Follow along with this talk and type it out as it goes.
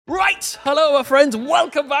Right, hello my friends,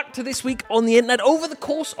 welcome back to This Week on the Internet. Over the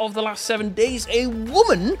course of the last 7 days, a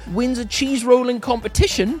woman wins a cheese rolling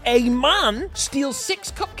competition, a man steals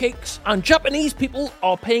 6 cupcakes, and Japanese people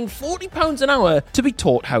are paying £40 an hour to be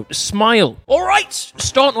taught how to smile. Alright,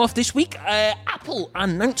 starting off this week, Apple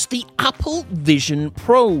announced the Apple Vision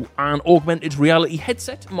Pro, an augmented reality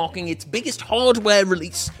headset marking its biggest hardware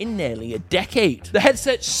release in nearly a decade. The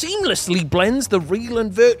headset seamlessly blends the real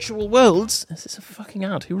and virtual worlds. Is this a fucking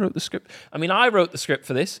ad? Who wrote the script? I mean, I wrote the script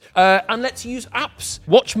for this. And lets you use apps,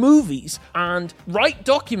 watch movies, and write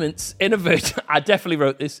documents in a I definitely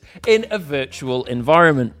wrote this in a virtual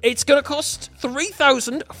environment. It's going to cost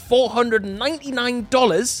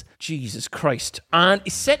 $3,499. Jesus Christ. And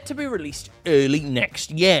is set to be released early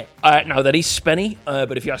next year. Now, that is spenny,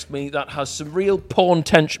 but if you ask me, that has some real porn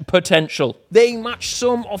potential. They match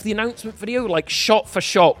some of the announcement video, like shot for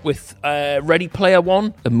shot, with Ready Player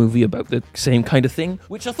One, a movie about the same kind of thing,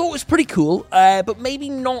 which I thought was pretty cool, but maybe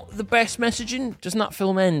not the best messaging. Doesn't that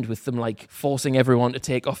film end with them, like, forcing everyone to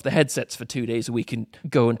take off the headsets for 2 days a week and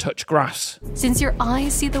go and touch grass? Since your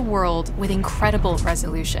eyes see the world with incredible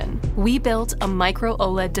resolution, we built a micro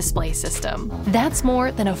OLED display system. That's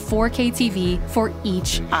more than a 4K TV for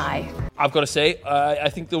each eye. I've got to say, I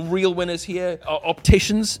think the real winners here are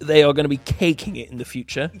opticians. They are going to be caking it in the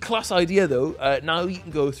future. Class idea, though. Now you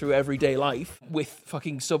can go through everyday life with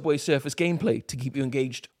fucking Subway Surfers gameplay to keep you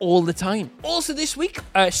engaged all the time. Also this week,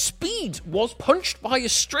 Speed was punched by a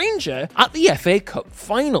stranger at the FA Cup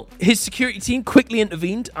final. His security team quickly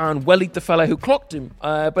intervened and wellied the fella who clocked him.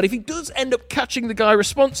 But if he does end up catching the guy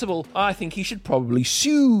responsible, I think he should probably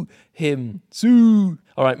sue him. Sue.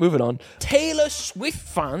 All right, moving on. Taylor Swift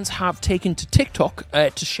fans have taken to TikTok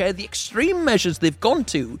to share the extreme measures they've gone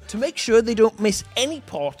to make sure they don't miss any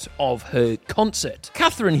part of her concert.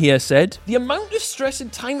 Catherine here said, "The amount of stress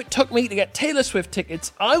and time it took me to get Taylor Swift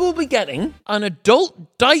tickets, I will be getting an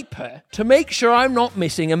adult diaper to make sure I'm not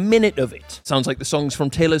missing a minute of it." Sounds like the songs from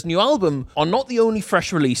Taylor's new album are not the only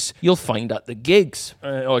fresh release you'll find at the gigs.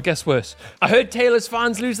 Or I guess worse. I heard Taylor's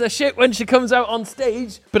fans lose their shit when she comes out on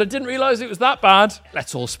stage, but I didn't realise it was that bad.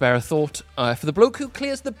 Let's all spare a thought for the bloke who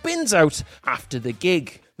clears the bins out after the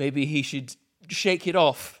gig. Maybe he should shake it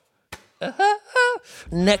off.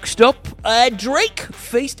 Next up, Drake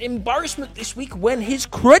faced embarrassment this week when his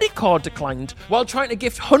credit card declined while trying to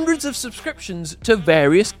gift hundreds of subscriptions to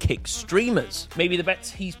various Kick streamers. Maybe the bets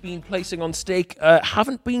he's been placing on stake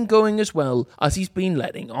haven't been going as well as he's been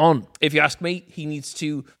letting on. If you ask me, he needs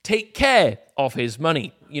to take care of his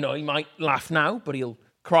money. You know, he might laugh now, but he'll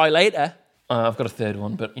cry later. I've got a third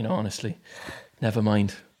one, but, you know, honestly, never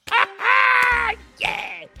mind.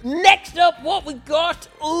 Yeah! Next up, what we got?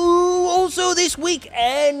 Ooh, also this week,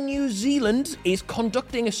 Air New Zealand is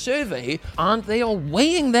conducting a survey and they are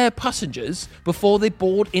weighing their passengers before they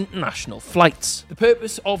board international flights. The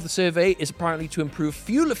purpose of the survey is apparently to improve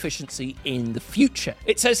fuel efficiency in the future.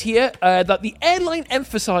 It says here that the airline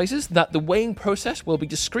emphasises that the weighing process will be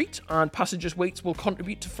discreet and passengers' weights will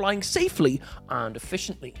contribute to flying safely and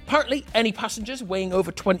efficiently. Apparently, any passengers weighing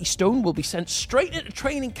over 20 stone will be sent straight into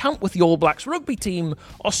training camp with the All Blacks rugby team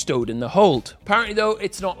or stowed in the hold. Apparently, though,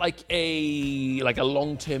 it's not like a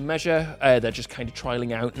long-term measure. They're just kind of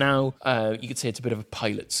trialing out now. You could say it's a bit of a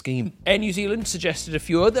pilot scheme. Air New Zealand suggested a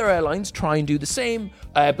few other airlines try and do the same,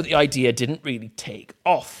 but the idea didn't really take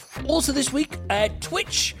off. Also this week,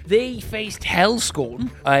 Twitch, they faced hellscorn.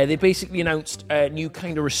 They basically announced new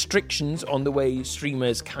kind of restrictions on the way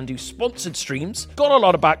streamers can do sponsored streams, got a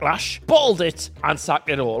lot of backlash, bottled it, and sacked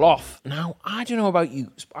it all off. Now, I don't know about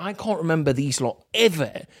you, but I can't remember these lot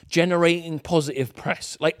ever generating positive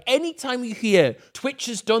press. Like, anytime you hear Twitch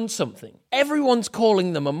has done something, everyone's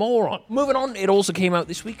calling them a moron. Moving on, it also came out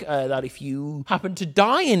this week that if you happen to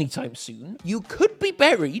die anytime soon, you could be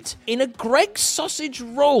buried in a Greg's sausage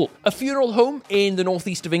roll. A funeral home in the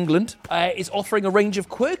northeast of England is offering a range of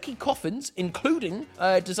quirky coffins, including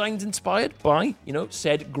designs inspired by,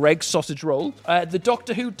 said Greg's sausage roll, the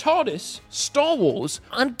Doctor Who TARDIS, Star Wars,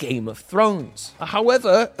 and Game of Thrones.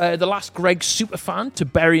 However, the last Greg superfan to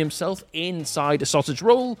bury himself inside a sausage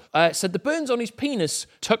roll said the burns on his penis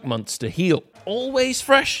took months to heal. Always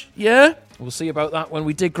fresh, yeah? We'll see about that when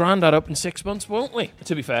we dig Grandad up in 6 months, won't we?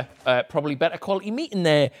 To be fair, probably better quality meat in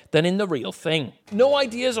there than in the real thing. No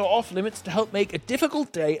ideas are off limits to help make a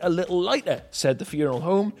difficult day a little lighter, said the funeral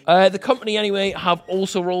home. The company, anyway, have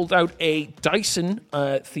also rolled out a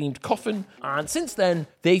Dyson-themed coffin, and since then,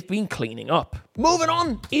 they've been cleaning up. Moving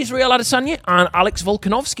on, Israel Adesanya and Alex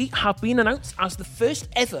Volkanovski have been announced as the first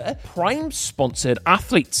ever Prime-sponsored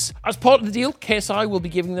athletes. As part of the deal, KSI will be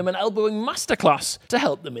giving them an elbowing masterclass to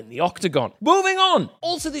help them in the octagon. Moving on,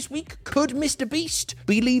 also this week, could Mr. Beast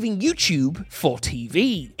be leaving YouTube for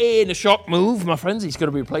TV? In a shock move, my friends, he's going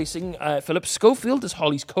to be replacing Philip Schofield as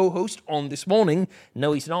Holly's co-host on This Morning.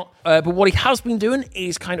 No, he's not. But what he has been doing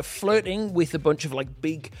is kind of flirting with a bunch of like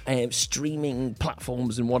big streaming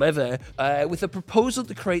platforms and whatever, with a proposal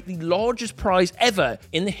to create the largest prize ever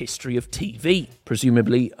in the history of TV.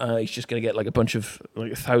 Presumably, he's just going to get like a bunch of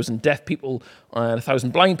like 1,000 deaf people and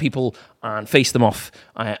 1,000 blind people and face them off,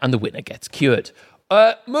 and the winner gets cured.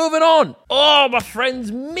 Moving on. Oh, my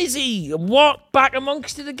friends, Mizzy. What? Back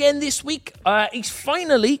amongst it again this week. He's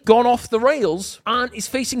finally gone off the rails and is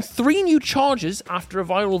facing 3 new charges after a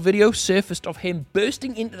viral video surfaced of him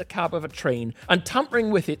bursting into the cab of a train and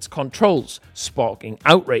tampering with its controls, sparking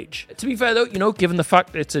outrage. To be fair, though, given the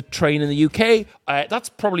fact that it's a train in the UK, that's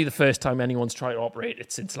probably the first time anyone's tried to operate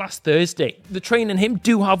it since last Thursday. The train and him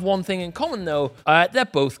do have one thing in common, though. They're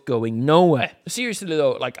both going nowhere. Seriously,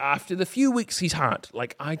 though, like, after the few weeks he's had,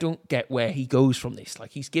 like, I don't get where he goes from this.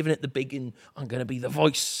 Like, he's giving it the big, I'm going to be the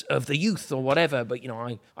voice of the youth or whatever, but,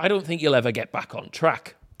 I don't think he'll ever get back on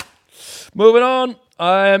track. Moving on.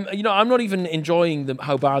 I'm not even enjoying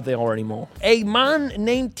how bad they are anymore. A man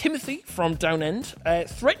named Timothy from Downend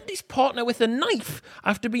threatened his partner with a knife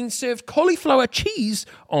after being served cauliflower cheese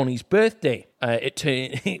on his birthday.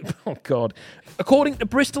 Oh God. According to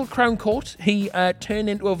Bristol Crown Court, he turned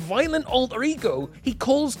into a violent alter ego he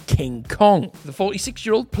calls King Kong. The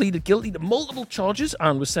 46-year-old pleaded guilty to multiple charges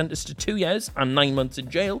and was sentenced to 2 years and 9 months in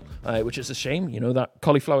jail, which is a shame. That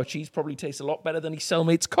cauliflower cheese probably tastes a lot better than his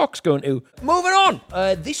cellmate's cock's going to. Moving on.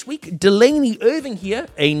 This week, Delaney Irving here,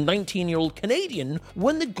 a 19-year-old Canadian,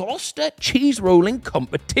 won the Gloucester cheese rolling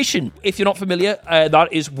competition. If you're not familiar,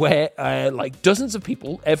 that is where dozens of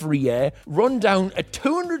people every year run down a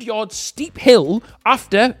 200-yard steep hill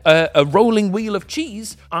after a rolling wheel of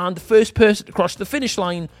cheese, and the first person to cross the finish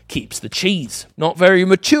line keeps the cheese. Not very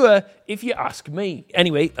mature, if you ask me.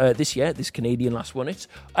 Anyway, this year, this Canadian lass won it,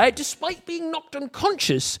 despite being knocked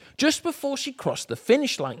unconscious just before she crossed the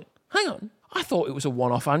finish line. Hang on, I thought it was a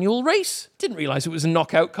one-off annual race. Didn't realise it was a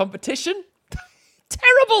knockout competition.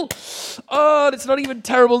 Terrible. Oh, it's not even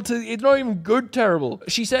terrible. It's not even good terrible.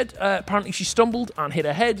 She said apparently she stumbled and hit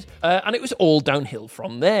her head, and it was all downhill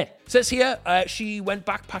from there. It says here she went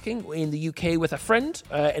backpacking in the UK with a friend,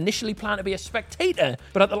 initially planned to be a spectator,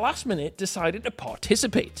 but at the last minute decided to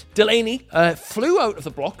participate. Delaney flew out of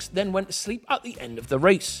the blocks, then went to sleep at the end of the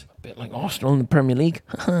race. A bit like Arsenal in the Premier League.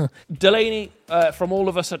 Delaney, from all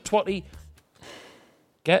of us at Twatty,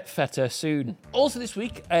 get fatter soon. Also this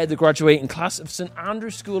week, the graduating class of St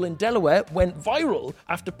Andrew's School in Delaware went viral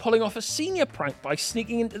after pulling off a senior prank by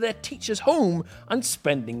sneaking into their teacher's home and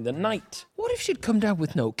spending the night. What if she'd come down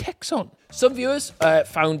with no kecks on? Some viewers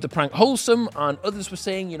found the prank wholesome, and others were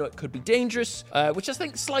saying, it could be dangerous, which I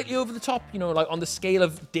think is slightly over the top, like on the scale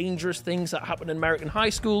of dangerous things that happen in American high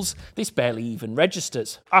schools, this barely even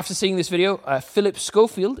registers. After seeing this video, Philip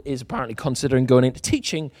Schofield is apparently considering going into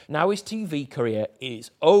teaching. Now his TV career is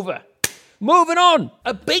over. Moving on,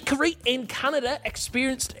 a bakery in Canada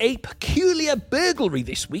experienced a peculiar burglary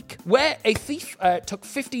this week where a thief took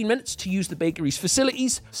 15 minutes to use the bakery's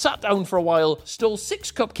facilities, sat down for a while, stole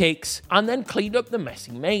 6 cupcakes, and then cleaned up the mess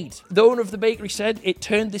he made. The owner of the bakery said it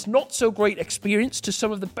turned this not-so-great experience to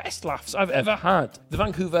some of the best laughs I've ever had. The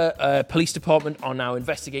Vancouver Police Department are now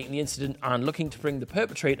investigating the incident and looking to bring the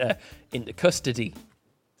perpetrator into custody.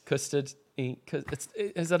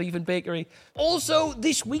 Is that even bakery? Also,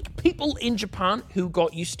 this week, people in Japan who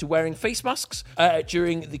got used to wearing face masks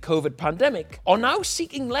during the COVID pandemic are now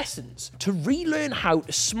seeking lessons to relearn how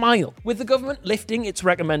to smile. With the government lifting its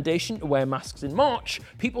recommendation to wear masks in March,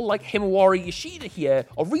 people like Himawari Yoshida here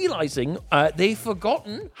are realizing they've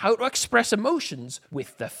forgotten how to express emotions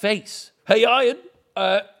with their face. Hey, Ian,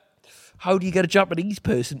 how do you get a Japanese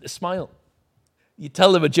person to smile? You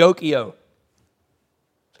tell them a joke, yo.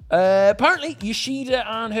 Apparently, Yoshida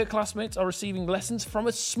and her classmates are receiving lessons from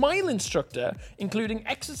a smile instructor, including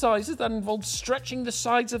exercises that involve stretching the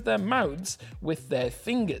sides of their mouths with their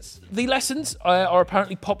fingers. The lessons are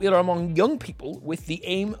apparently popular among young people with the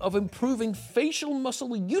aim of improving facial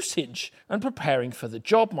muscle usage and preparing for the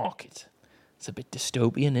job market. It's a bit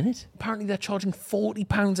dystopian, isn't it? Apparently, they're charging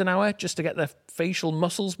 £40 an hour just to get their facial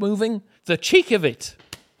muscles moving. The cheek of it.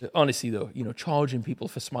 Honestly, though, charging people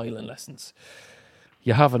for smiling lessons.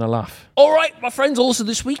 You're having a laugh. All right, my friends, also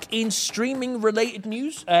this week in streaming-related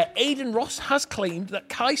news, Aiden Ross has claimed that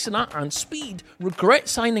Kai Cenat and Speed regret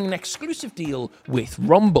signing an exclusive deal with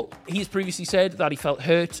Rumble. He's previously said that he felt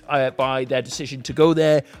hurt by their decision to go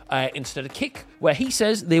there instead of Kick, where he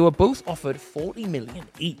says they were both offered 40 million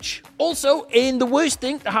each. Also, in the worst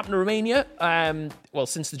thing that happened to Romania,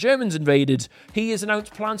 since the Germans invaded, he has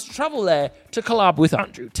announced plans to travel there to collab with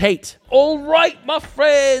Andrew Tate. All right, my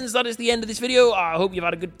friends, that is the end of this video. I hope you've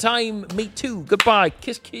had a good time. Me too. Goodbye.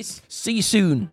 Kiss, kiss. See you soon.